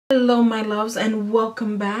Hello my loves, and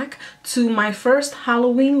welcome back to my first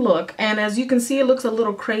Halloween look. And as you can see, it looks a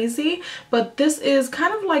little crazy, but this is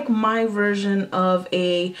kind of like my version of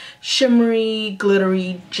a shimmery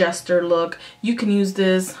glittery Jester look. You can use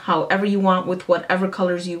this however you want with whatever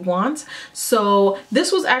colors you want. So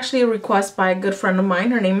this was actually a request by a good friend of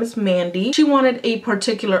mine. Her name is Mandy. She wanted a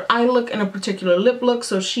particular eye look and a particular lip look,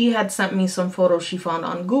 so she had sent me some photos she found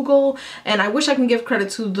on Google, and I wish I can give credit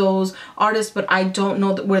to those artists, but I don't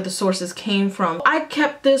know where the sources came from. I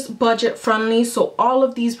kept this budget friendly, so all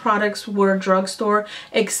of these products were drugstore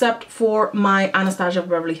except for my Anastasia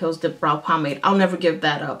Beverly Hills Dip Brow Pomade. I'll never give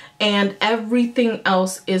that up. And everything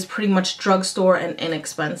else is pretty much drugstore and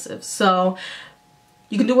inexpensive. So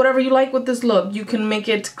you can do whatever you like with this look. You can make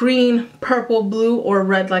it green, purple, blue, or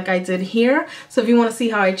red like I did here. So if you want to see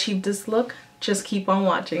how I achieved this look, just keep on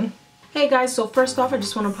watching. Hey guys, so first off, I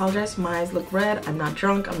just want to apologize. My eyes look red. I'm not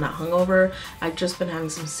drunk. I'm not hungover. I've just been having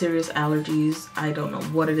some serious allergies. I don't know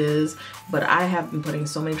what it is, but I have been putting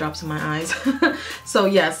so many drops in my eyes. So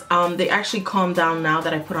yes, they actually calmed down now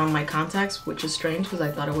that I put on my contacts, which is strange because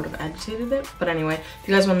I thought I would have agitated it. But anyway, if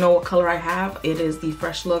you guys want to know what color I have, it is the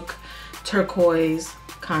Fresh Look Turquoise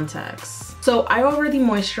contacts. So I already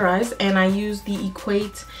moisturized, and I use the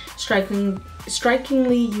Equate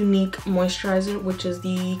Strikingly Unique Moisturizer, which is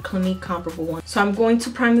the Clinique comparable one. So I'm going to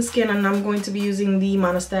prime the skin, and I'm going to be using the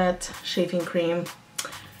Monistat Shaving Cream.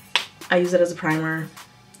 I use it as a primer.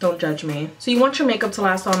 Don't judge me. So you want your makeup to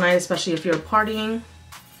last all night, especially if you're partying,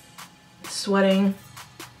 sweating,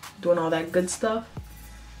 doing all that good stuff.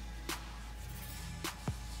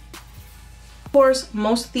 Of course,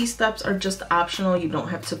 most of these steps are just optional. You don't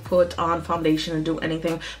have to put on foundation and do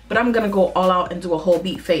anything, but I'm gonna go all out and do a whole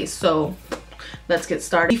beat face. So let's get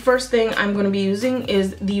started. The first thing I'm going to be using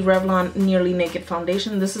is the Revlon Nearly Naked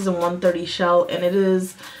Foundation. This is a 130 shell, and it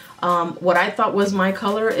is what I thought was my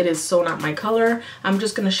color. It is so not my color. I'm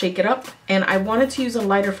just going to shake it up, and I wanted to use a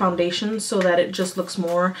lighter foundation so that it just looks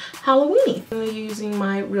more Halloween-y. I'm using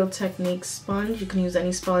my Real Techniques sponge. You can use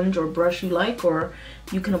any sponge or brush you like, or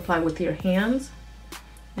you can apply with your hands.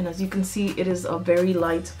 And as you can see, it is a very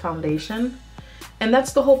light foundation. And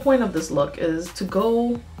that's the whole point of this look, is to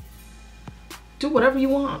go do whatever you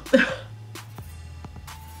want.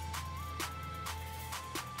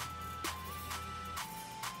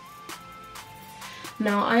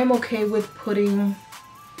 Now I am okay with putting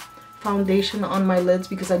foundation on my lids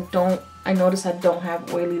because I notice I don't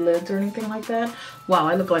have oily lids or anything like that. Wow,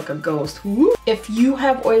 I look like a ghost. Woo! If you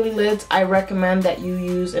have oily lids, I recommend that you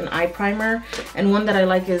use an eye primer, and one that I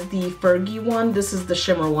like is the Fergie one. This is the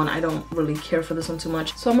shimmer one. I don't really care for this one too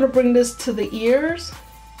much. So I'm gonna bring this to the ears,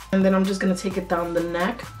 and then I'm just gonna take it down the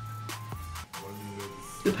neck.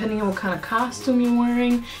 Depending on what kind of costume you're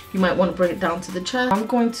wearing, you might want to bring it down to the chest. I'm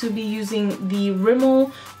going to be using the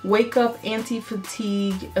Rimmel Wake Up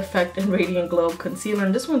Anti-Fatigue Effect and Radiant Glow Concealer.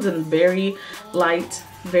 And this one's in very light,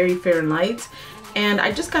 very fair and light. And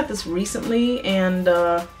I just got this recently, and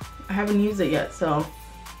I haven't used it yet. So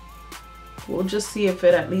we'll just see if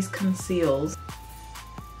it at least conceals.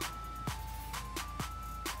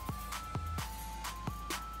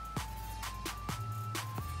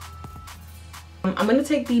 I'm going to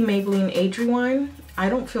take the Maybelline Age Rewind. I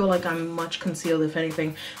don't feel like I'm much concealed, if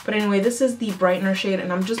anything. But anyway, this is the brightener shade,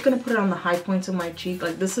 and I'm just going to put it on the high points of my cheek.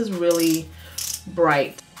 Like, this is really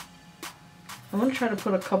bright. I'm going to try to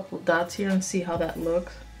put a couple dots here and see how that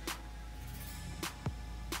looks.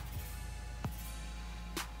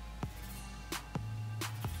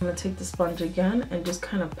 I'm going to take the sponge again and just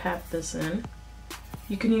kind of pat this in.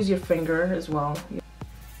 You can use your finger as well.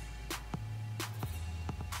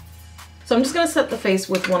 So I'm just going to set the face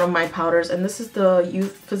with one of my powders, and this is the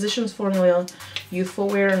Physicians Formula Youthful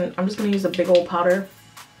Wear, and I'm just going to use a big old powder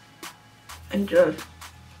and just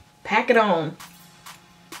pack it on.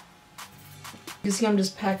 You see, I'm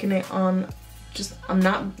just packing it on. I'm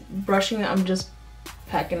not brushing it, I'm just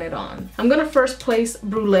packing it on. I'm going to first place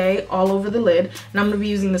Brulee all over the lid, and I'm going to be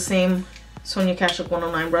using the same Sonia Kashuk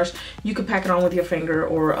 109 brush. You could pack it on with your finger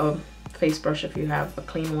or a face brush if you have a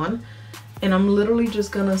clean one. And I'm literally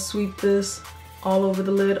just gonna sweep this all over the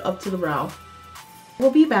lid up to the brow. We'll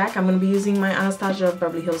be back. I'm gonna be using my Anastasia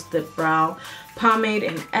Beverly Hills Dip Brow Pomade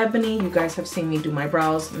in Ebony. You guys have seen me do my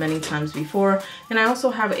brows many times before. And I also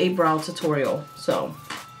have a brow tutorial, so.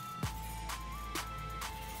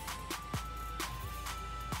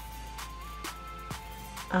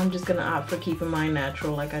 I'm just gonna opt for keeping mine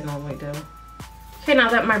natural like I normally do. Okay, now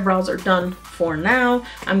that my brows are done for now,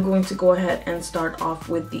 I'm going to go ahead and start off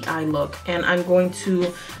with the eye look. And I'm going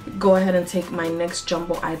to go ahead and take my NYX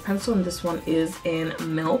Jumbo Eye Pencil, and this one is in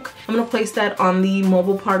Milk. I'm going to place that on the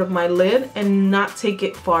mobile part of my lid and not take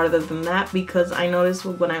it farther than that, because I notice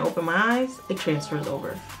when I open my eyes, it transfers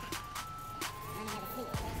over.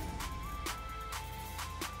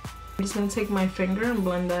 I'm just going to take my finger and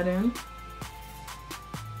blend that in.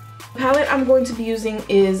 The palette I'm going to be using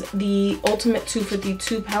is the Ultimate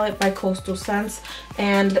 252 palette by Coastal Scents,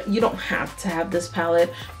 and you don't have to have this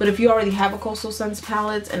palette, but if you already have a Coastal Scents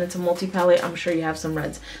palette and it's a multi-palette, I'm sure you have some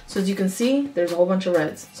reds. So as you can see, there's a whole bunch of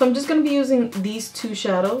reds. So I'm just going to be using these two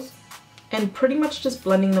shadows and pretty much just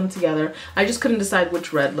blending them together. I just couldn't decide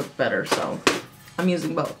which red looked better, so I'm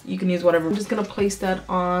using both. You can use whatever. I'm just going to place that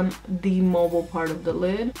on the mobile part of the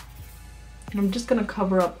lid, and I'm just going to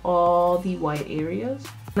cover up all the white areas.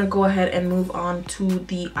 I'm gonna go ahead and move on to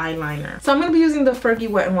the eyeliner. So I'm gonna be using the Fergie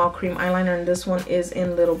Wet n Wild Cream eyeliner, and this one is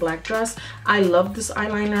in Little Black Dress. I love this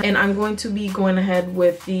eyeliner, and I'm going to be going ahead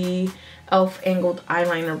with the e.l.f. angled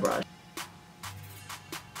eyeliner brush.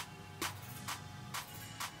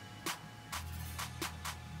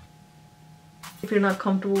 If you're not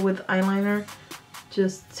comfortable with eyeliner,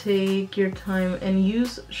 just take your time and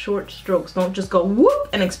use short strokes. Don't just go whoop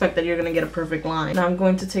and expect that you're gonna get a perfect line. Now I'm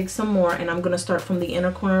going to take some more, and I'm gonna start from the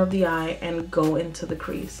inner corner of the eye and go into the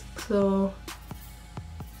crease. So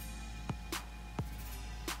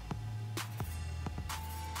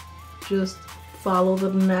just follow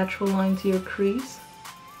the natural line to your crease,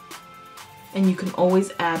 and you can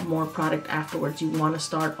always add more product afterwards. You want to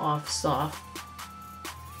start off soft.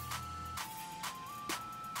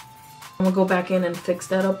 I'm gonna go back in and fix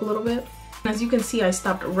that up a little bit. As you can see, I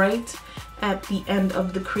stopped right at the end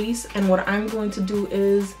of the crease, and what I'm going to do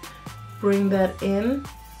is bring that in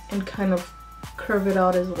and kind of curve it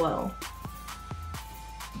out as well.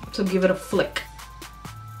 So give it a flick.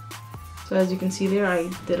 So as you can see there, I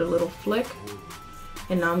did a little flick,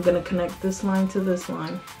 and now I'm gonna connect this line to this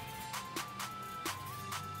line.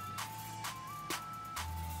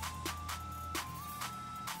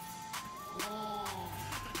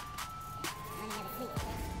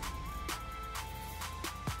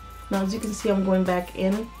 Now as you can see, I'm going back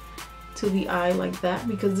in to the eye like that,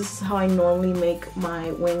 because this is how I normally make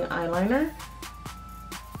my wing eyeliner.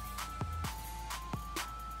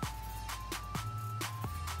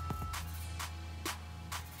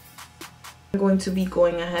 I'm going to be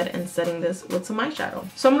going ahead and setting this with some eyeshadow.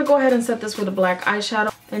 So I'm going to go ahead and set this with a black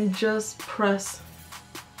eyeshadow and just press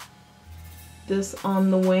this on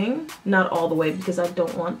the wing. Not all the way, because I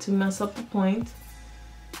don't want to mess up the point.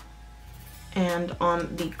 And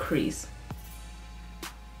on the crease.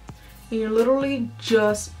 And you're literally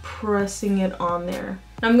just pressing it on there.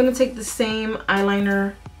 I'm going to take the same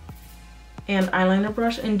eyeliner and eyeliner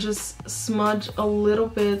brush and just smudge a little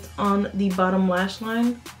bit on the bottom lash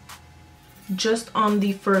line, just on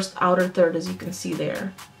the first outer third, as you can see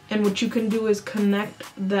there. And what you can do is connect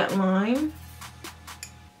that line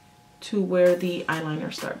to where the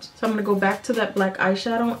eyeliner starts. So I'm going to go back to that black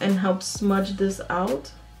eyeshadow and help smudge this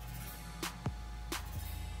out.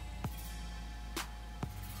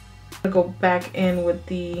 I'm going to go back in with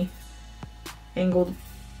the angled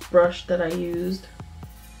brush that I used.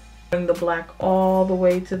 Bring the black all the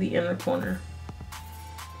way to the inner corner.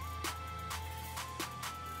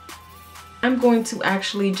 I'm going to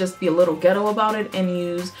actually just be a little ghetto about it and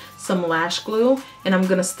use some lash glue, and I'm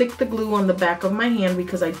going to stick the glue on the back of my hand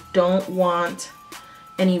because I don't want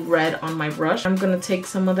any red on my brush. I'm going to take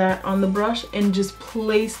some of that on the brush and just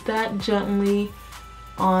place that gently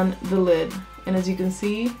on the lid, and as you can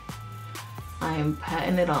see, I am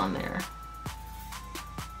patting it on there.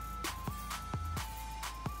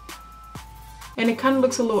 And it kind of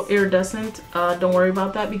looks a little iridescent. Don't worry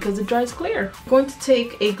about that because it dries clear. I'm going to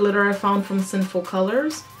take a glitter I found from Sinful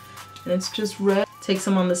Colors, and it's just red. Take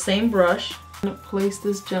some on the same brush. I'm going to place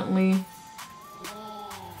this gently.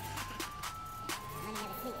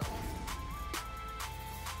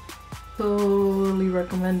 Totally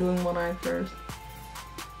recommend doing one eye first.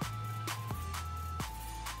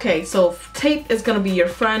 Okay, so tape is going to be your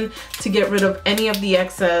friend to get rid of any of the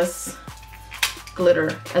excess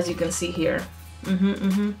glitter, as you can see here.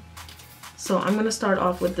 So I'm going to start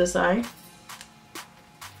off with this eye.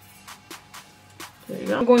 There you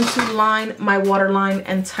go. I'm going to line my waterline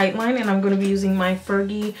and tight line, and I'm going to be using my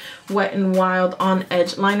Fergie Wet n Wild On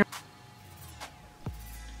Edge liner.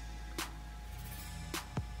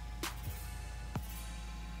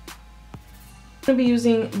 I'm going to be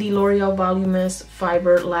using the L'Oreal Voluminous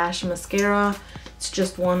Fiber Lash Mascara. It's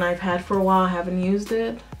just one I've had for a while. I haven't used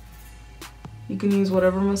it. You can use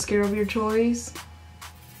whatever mascara of your choice.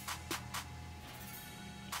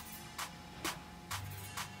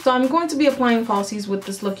 So I'm going to be applying falsies with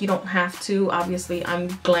this look. You don't have to. Obviously, I'm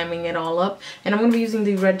glamming it all up. And I'm going to be using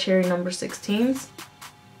the Red Cherry number 16s.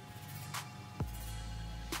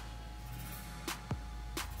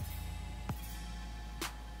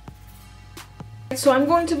 So I'm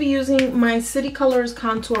going to be using my City Colors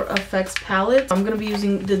Contour Effects palette. I'm going to be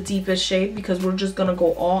using the deepest shade because we're just going to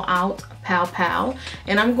go all out, pow pow.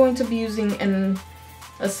 And I'm going to be using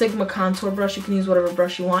a Sigma contour brush. You can use whatever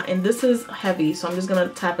brush you want. And this is heavy, so I'm just going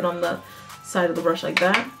to tap it on the side of the brush like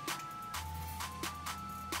that.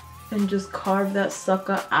 And just carve that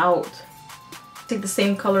sucker out. Take the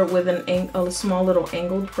same color with a small little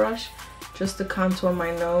angled brush just to contour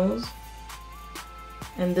my nose.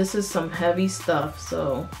 And this is some heavy stuff,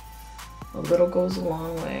 so a little goes a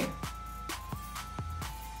long way.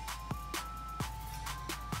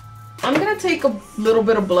 I'm gonna take a little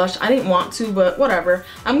bit of blush. I didn't want to, but whatever.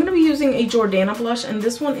 I'm gonna be using a Jordana blush, and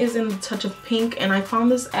this one is in the touch of pink, and I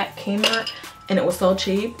found this at Kmart, and it was so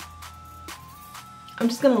cheap. I'm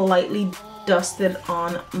just gonna lightly dust it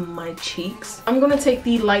on my cheeks. I'm gonna take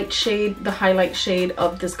the light shade, the highlight shade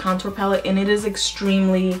of this contour palette, and it is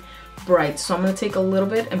extremely bright. So I'm gonna take a little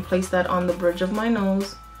bit and place that on the bridge of my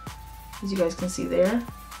nose, as you guys can see there.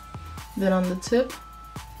 Then on the tip.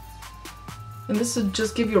 And this will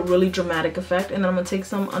just give you a really dramatic effect. And then I'm gonna take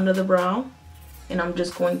some under the brow, and I'm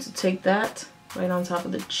just going to take that right on top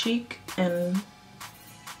of the cheek and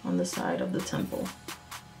on the side of the temple.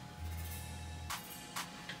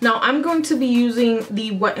 Now I'm going to be using the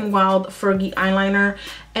Wet n Wild Fergie eyeliner,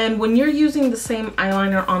 and when you're using the same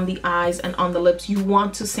eyeliner on the eyes and on the lips, you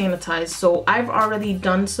want to sanitize. So I've already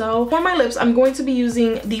done so. For my lips, I'm going to be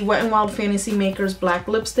using the Wet n Wild Fantasy Makers black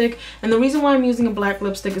lipstick, and the reason why I'm using a black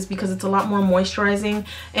lipstick is because it's a lot more moisturizing,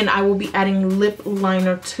 and I will be adding lip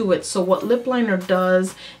liner to it. So what lip liner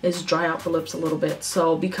does is dry out the lips a little bit,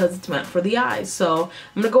 so because it's meant for the eyes. So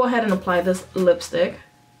I'm gonna go ahead and apply this lipstick.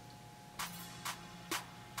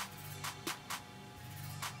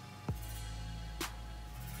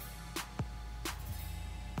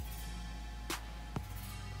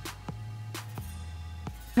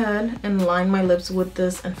 And line my lips with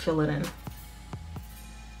this and fill it in.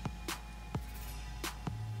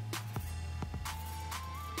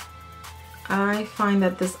 I find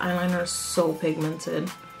that this eyeliner is so pigmented.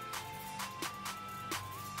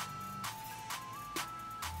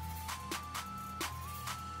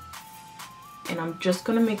 And I'm just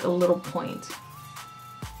gonna make a little point.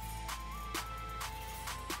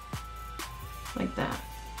 Like that.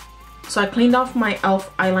 So I cleaned off my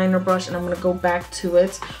e.l.f. eyeliner brush, and I'm going to go back to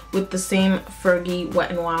it with the same Fergie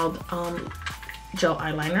Wet n Wild gel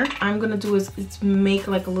eyeliner. I'm going to do is make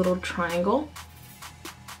like a little triangle.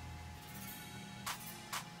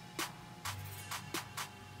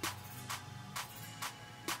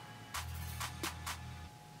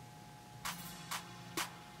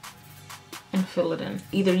 And fill it in.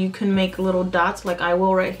 Either you can make little dots like I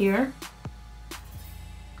will right here.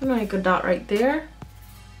 I'm going to make a dot right there.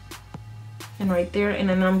 And right there, and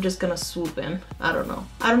then I'm just gonna swoop in. I don't know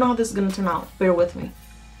how this is gonna turn out. Bear with me.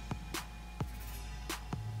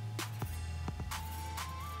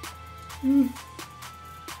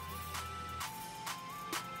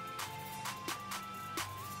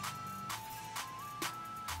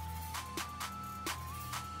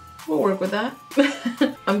 We'll work with that.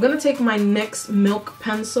 I'm gonna take my NYX Milk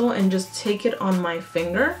pencil and just take it on my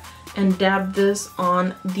finger and dab this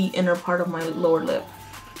on the inner part of my lower lip.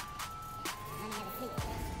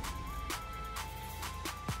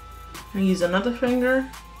 I use another finger.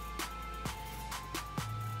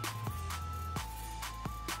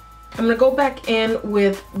 I'm gonna go back in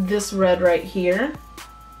with this red right here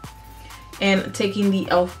and taking the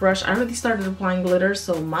e.l.f. brush. I already started applying glitter,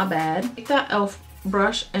 so my bad. Take that e.l.f.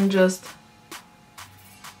 brush and just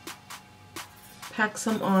pack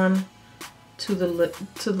some on to the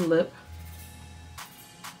lip.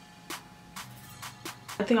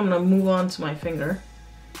 I think I'm gonna move on to my finger.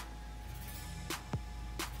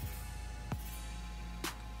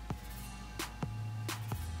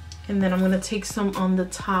 And then I'm going to take some on the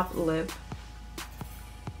top lip.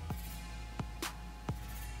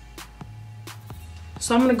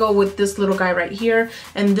 So I'm going to go with this little guy right here.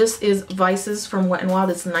 And this is Vices from Wet n Wild.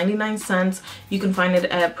 It's 99 cents. You can find it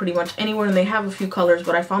at pretty much anywhere. And they have a few colors,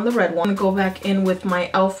 but I found the red one. I'm going to go back in with my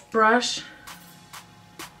e.l.f. brush.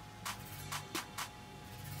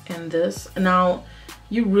 And this. Now,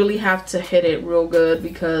 you really have to hit it real good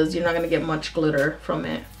because you're not going to get much glitter from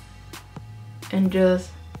it. And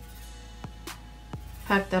just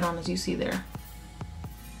pack that on as you see there.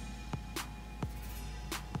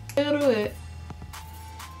 Little bit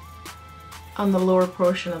on the lower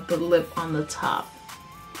portion of the lip on the top.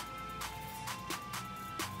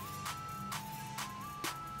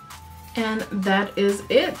 And that is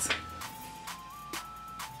it.